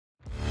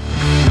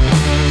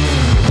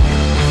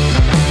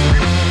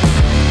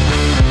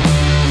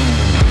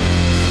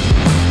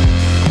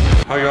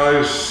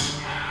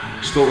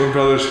Stoltman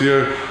brothers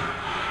here.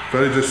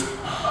 Very devastating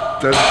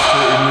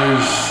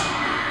news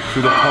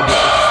to the public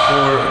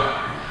sport.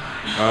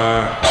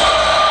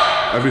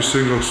 Every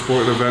single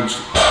sporting event's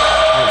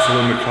cancelled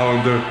on the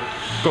calendar.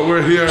 But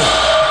we're here,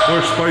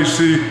 we're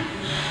spicy.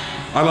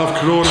 I love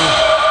Corona,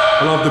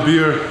 I love the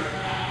beer.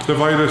 The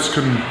virus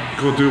can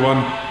go do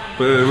one.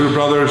 But we're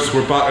brothers,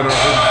 we're back in our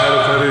home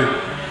territory.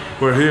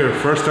 We're here,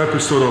 first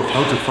episode of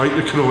how to fight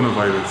the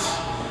coronavirus.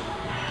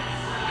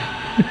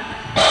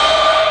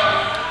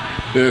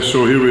 Yeah,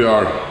 so here we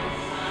are.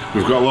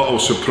 We've got a little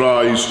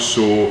surprise,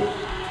 so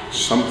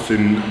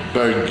something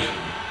big,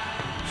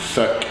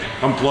 thick,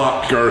 and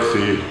black,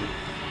 girthy,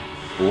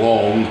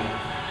 long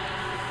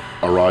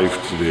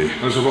arrived today.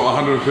 It's about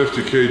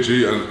 150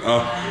 kg and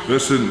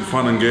this isn't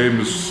fun and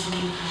games.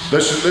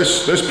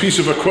 This piece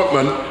of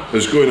equipment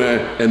is going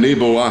to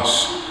enable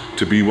us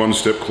to be one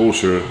step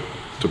closer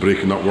to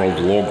breaking that world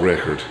log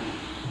record.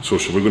 So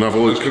we're going to have a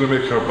look. It's going to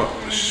make our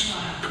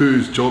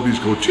poos, jobbies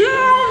go,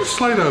 cheer,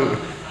 slide out.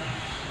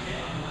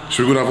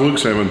 So we're going to have a look,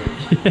 Simon?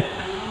 Yeah.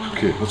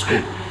 Okay, let's go.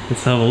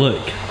 Let's have a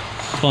look.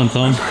 Come on,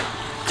 Tom.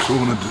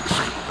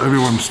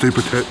 Everyone stay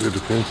protected,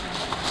 okay?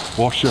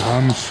 Wash your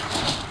hands.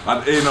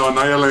 An anal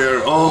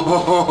annihilator.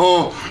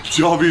 Oh,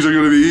 jobbies are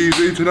going to be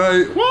easy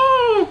tonight.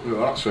 Woo! Look at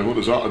that, Simon. What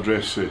does that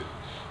address say?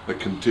 It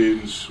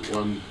contains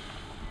one.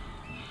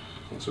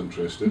 That's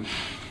interesting.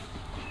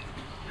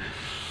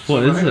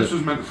 What is it? This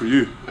was meant for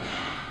you.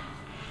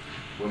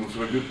 One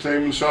for a good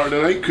time on Saturday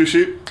night,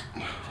 Cushy.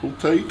 Hold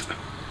tight.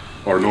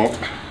 Or not.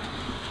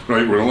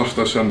 Right, we're gonna lift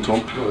this in,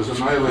 Tom. No, it's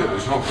annihilator,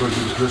 it's not for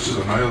this is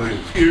annihilator.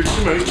 You,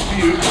 mate.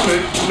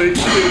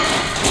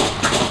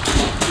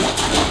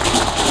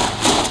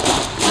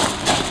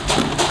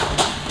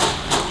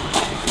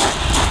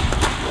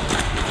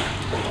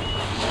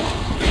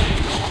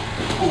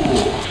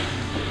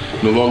 Oh.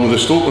 No longer the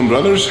Stoltman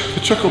brothers,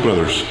 the Chuckle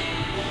brothers.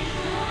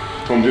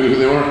 Tom, do you know who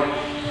they are?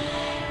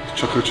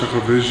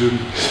 Chuckle vision.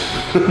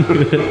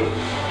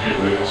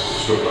 Right, let's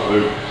sort that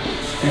out.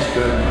 He's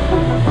dead.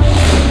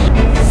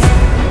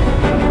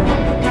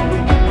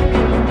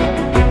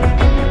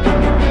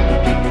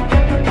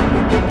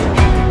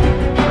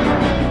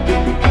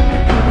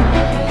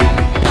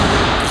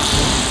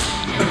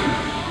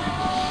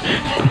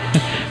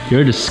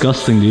 You're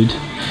disgusting, dude.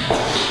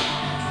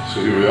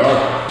 So here we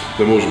are.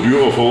 The most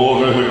beautiful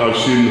log I think I've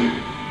seen.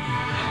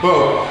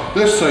 Well,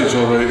 this side's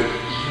alright.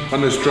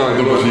 And it's dry. I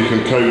don't know if you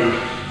can count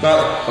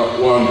that.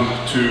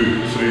 1,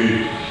 2,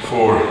 3,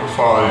 4,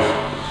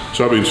 5.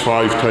 So that means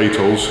 5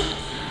 titles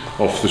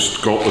of the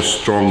Scotland's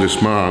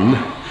strongest man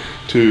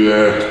to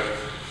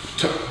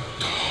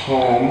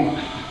Tom.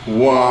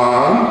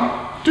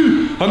 1,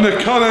 2. And the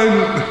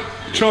current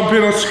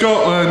champion of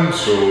Scotland.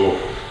 So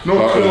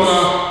no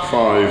corona.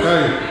 5.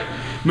 Hey,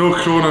 no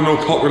corona, no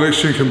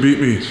population can beat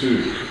me.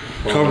 2.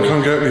 Come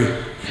get me.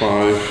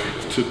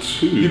 5 to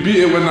 2. You beat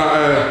it when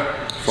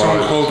that song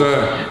called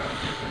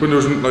when there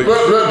was like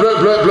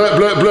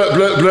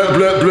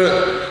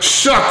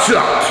shut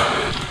up.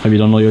 Have you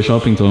done all your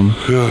shopping, Tom?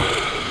 Yeah,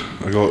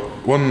 I got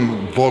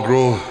 1 bog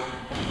roll,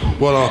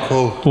 1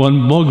 apple.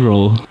 1 bog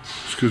roll.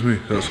 Excuse me,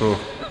 that's all.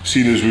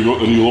 Seeing as we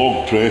got the new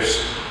log press,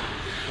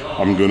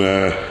 I'm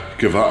gonna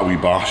give that a wee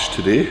bash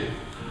today.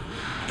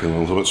 Feeling a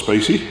little bit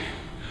spicy.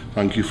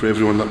 Thank you for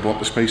everyone that bought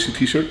the spicy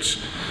t-shirts.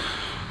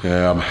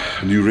 A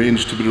new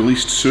range to be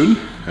released soon.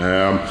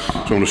 So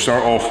I'm going to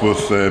start off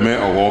with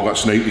metal log,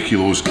 that's 90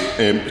 kilos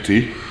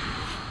empty.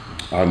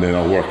 And then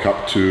I'll work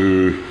up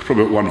to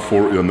probably about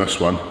 140 on this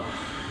one.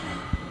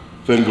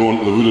 Then go on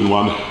to the wooden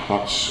one,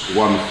 that's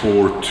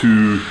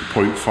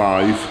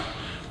 142.5,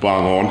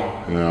 bang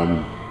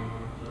on.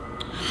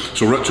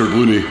 So Richard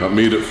Looney that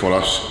made it for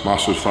us,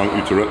 massive thank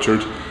you to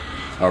Richard,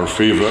 our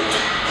favourite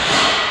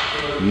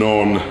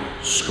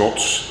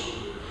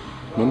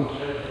non-Scotsman,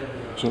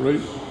 is that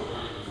right?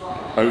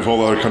 Out of all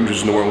the other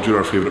countries in the world, you're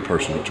our favourite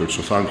person, Richard,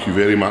 so thank you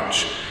very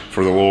much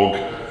for the log.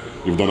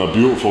 You've done a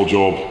beautiful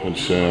job.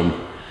 It's yeah,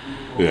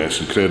 it's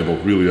incredible,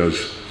 it really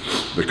is.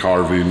 The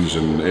carvings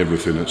and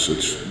everything, it's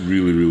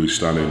really, really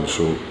stunning.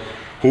 So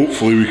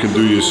hopefully we can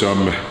do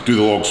the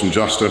log some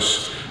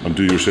justice and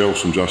do yourself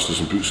some justice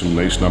and put some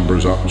nice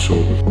numbers up.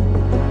 So.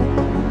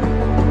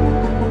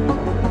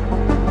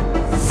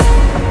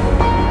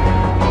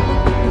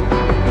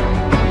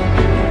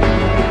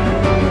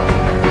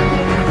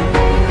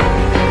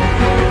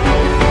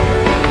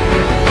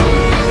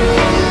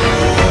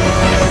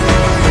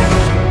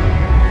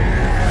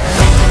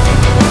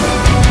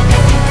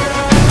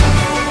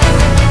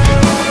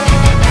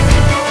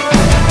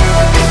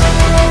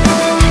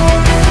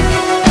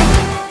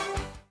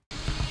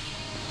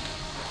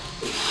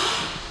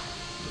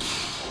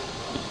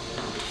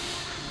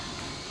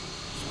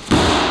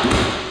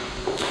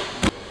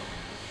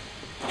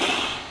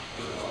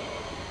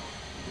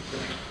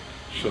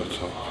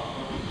 Shut up.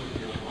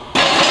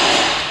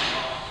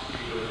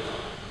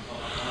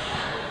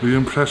 Were you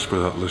impressed by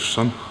that list,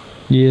 son?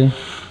 Yeah.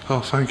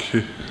 Oh, thank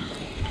you.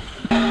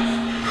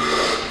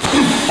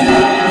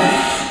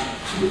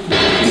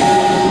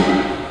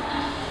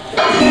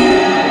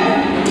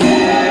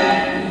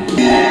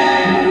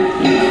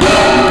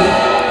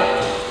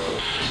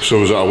 So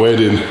I was at a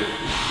wedding,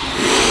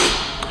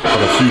 had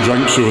a few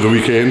drinks over the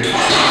weekend,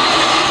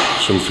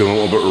 so I'm feeling a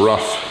little bit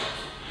rough.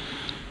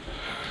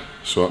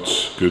 So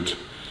that's good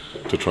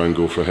to try and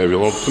go for a heavy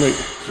log tonight.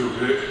 Feel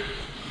great.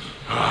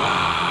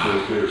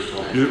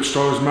 Europe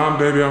Stars, man,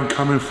 baby, I'm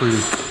coming for you.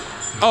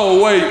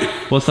 Oh wait!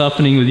 What's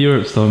happening with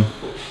Europe, Tom?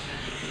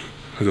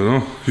 I don't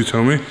know, you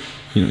tell me.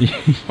 You know,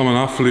 I'm an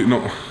athlete,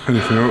 not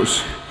anything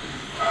else.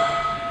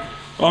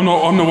 I'm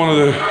the one of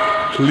the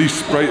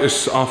least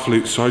brightest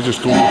athletes, so I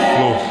just go with the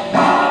flow.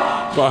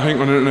 But I think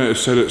on the internet it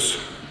said it's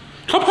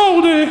Cup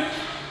Holiday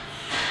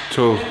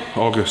till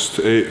August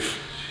 8th.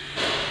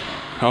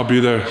 I'll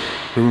be there.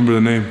 Remember the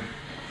name.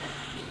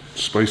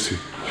 Spicy.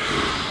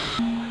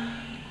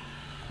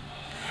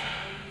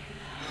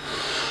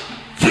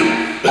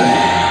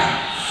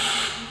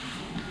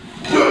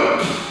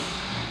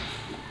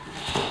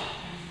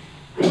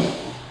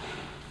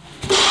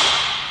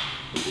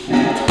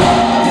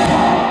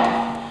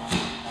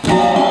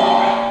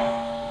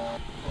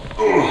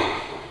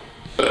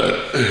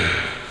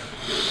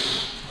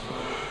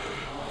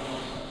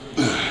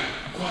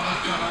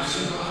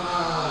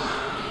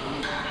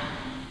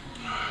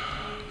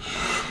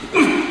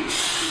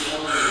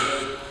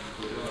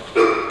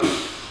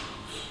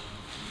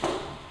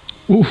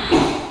 oof.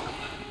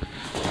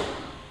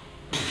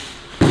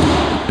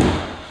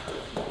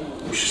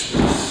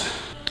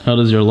 How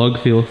does your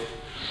log feel?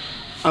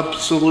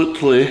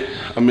 Absolutely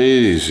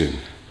amazing.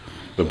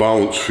 The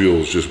balance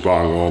feels just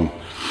bang on.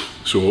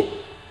 So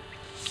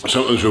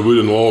sometimes with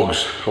wooden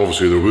logs,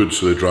 obviously they're wood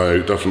so they dry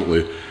out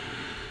differently.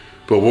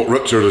 But what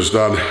Richard has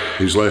done,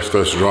 he's left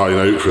this drying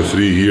out for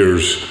 3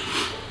 years,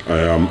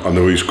 and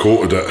the way he's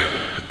coated it,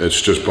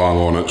 it's just bang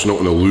on. It's not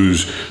going to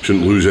lose,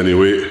 shouldn't lose any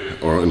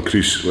weight or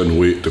increase in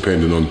weight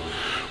depending on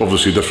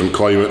obviously different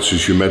climates,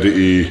 his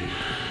humidity.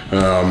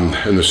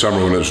 In the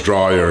summer when it's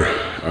drier,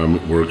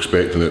 we're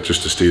expecting it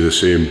just to stay the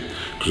same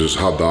because it's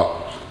had that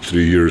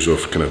 3 years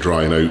of kind of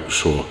drying out.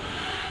 So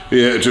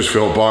yeah, it just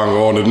felt bang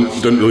on. I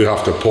didn't really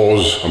have to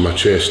pause on my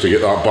chest to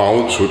get that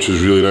balance, which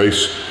is really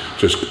nice.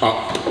 Just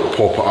up,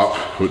 pop it up,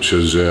 which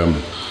is a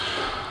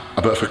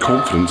bit of a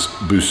confidence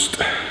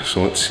boost.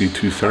 So let's see,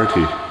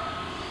 230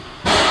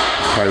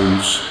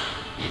 pounds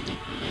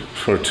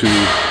for 2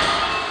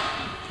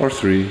 or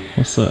 3.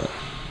 What's that?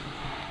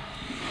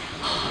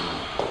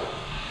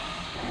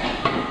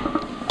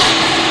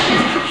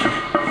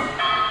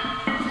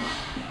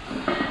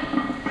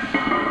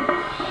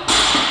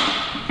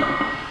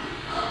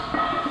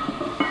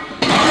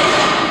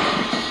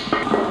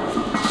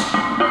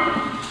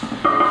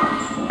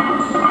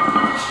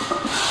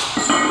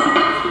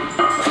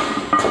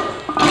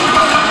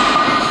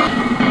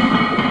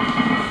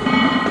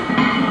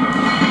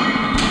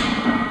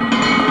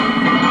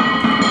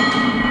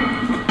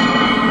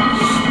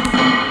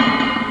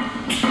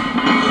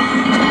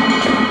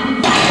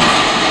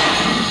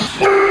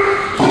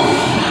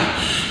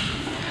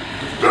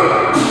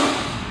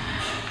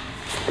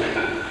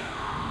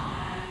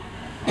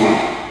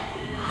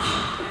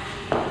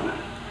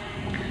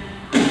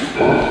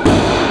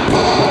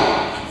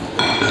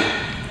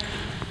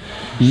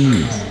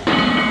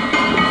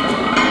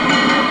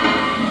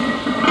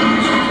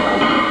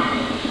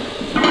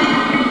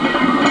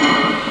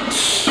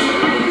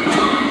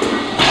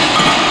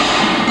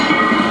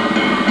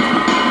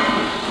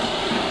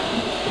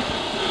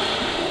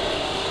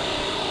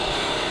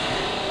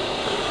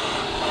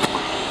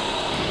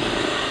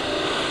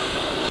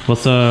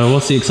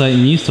 What's the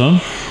exciting news,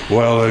 Tom?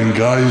 Well then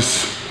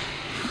guys,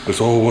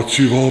 it's all what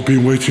you've all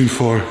been waiting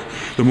for.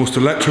 The most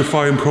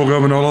electrifying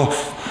programme in all of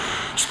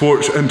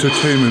sports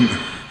entertainment.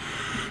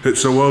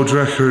 It's a world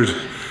record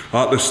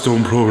at the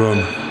Stone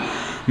programme.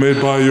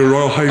 Made by your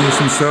Royal Highness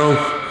himself.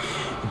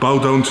 Bow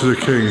down to the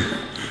King.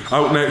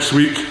 Out next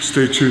week,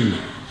 stay tuned.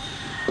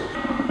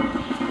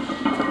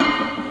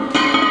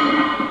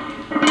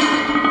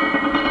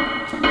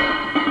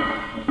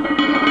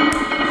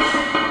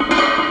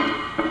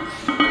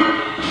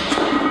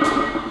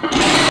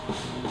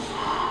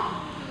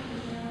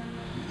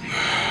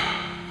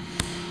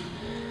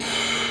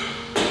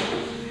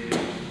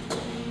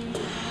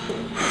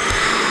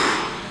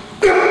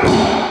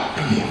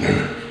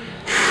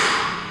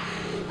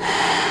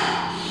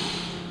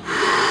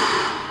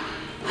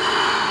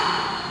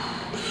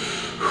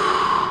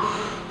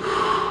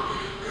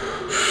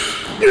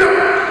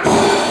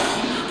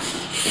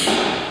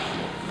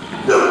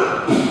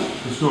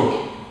 Let's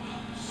go.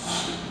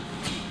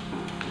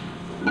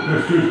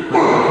 That's good.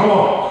 Come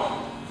on.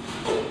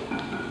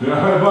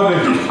 Yeah, buddy.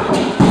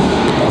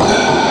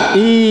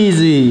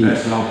 Easy.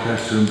 That's an old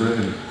pressure in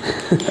Britain.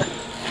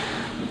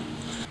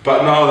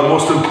 But now the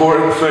most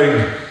important thing.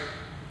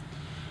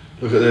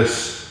 Look at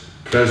this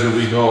present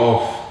we got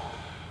off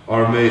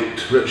our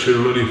mate Richard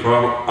Rooney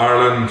from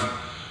Ireland.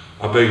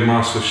 A big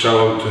massive shout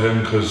out to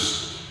him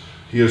because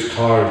he has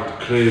carved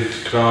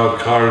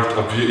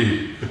a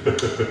beauty.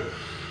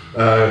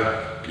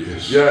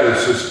 Yes. Yeah,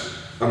 it's just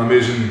an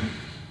amazing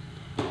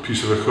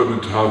piece of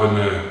equipment to have in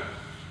there.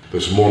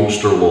 This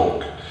monster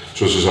log.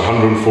 So this is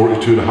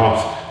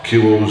 142.5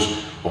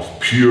 kilos of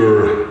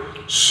pure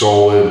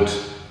solid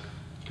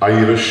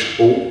Irish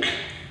oak,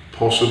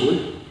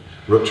 possibly.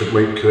 Richard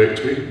might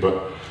correct me,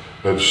 but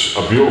it's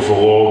a beautiful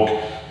log.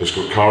 It's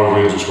got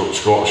carvings, it's got the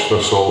Scottish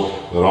thistle,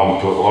 the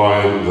rampant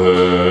lion,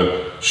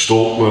 the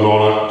Stoltman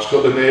on it. It's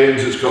got the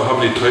names, it's got how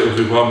many titles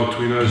we've won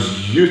between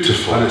us.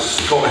 Beautiful. And it's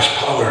Scottish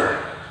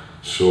power.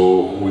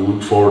 So we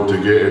look forward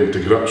to getting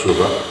to grips with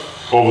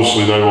it.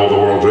 Obviously now all the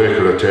world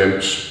record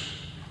attempts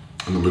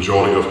and the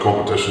majority of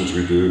competitions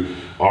we do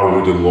are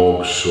wooden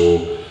logs,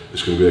 so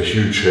it's going to be a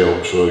huge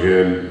help. So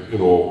again, you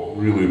know,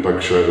 really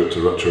big shout out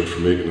to Richard for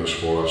making this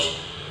for us.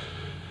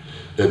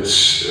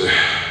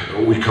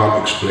 We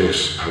can't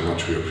express how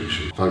much we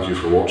appreciate it. Thank you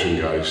for watching,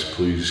 guys.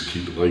 Please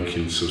keep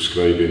liking,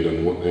 subscribing,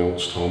 and what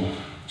else, Tom?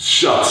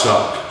 Shut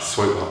up.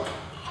 Swipe up.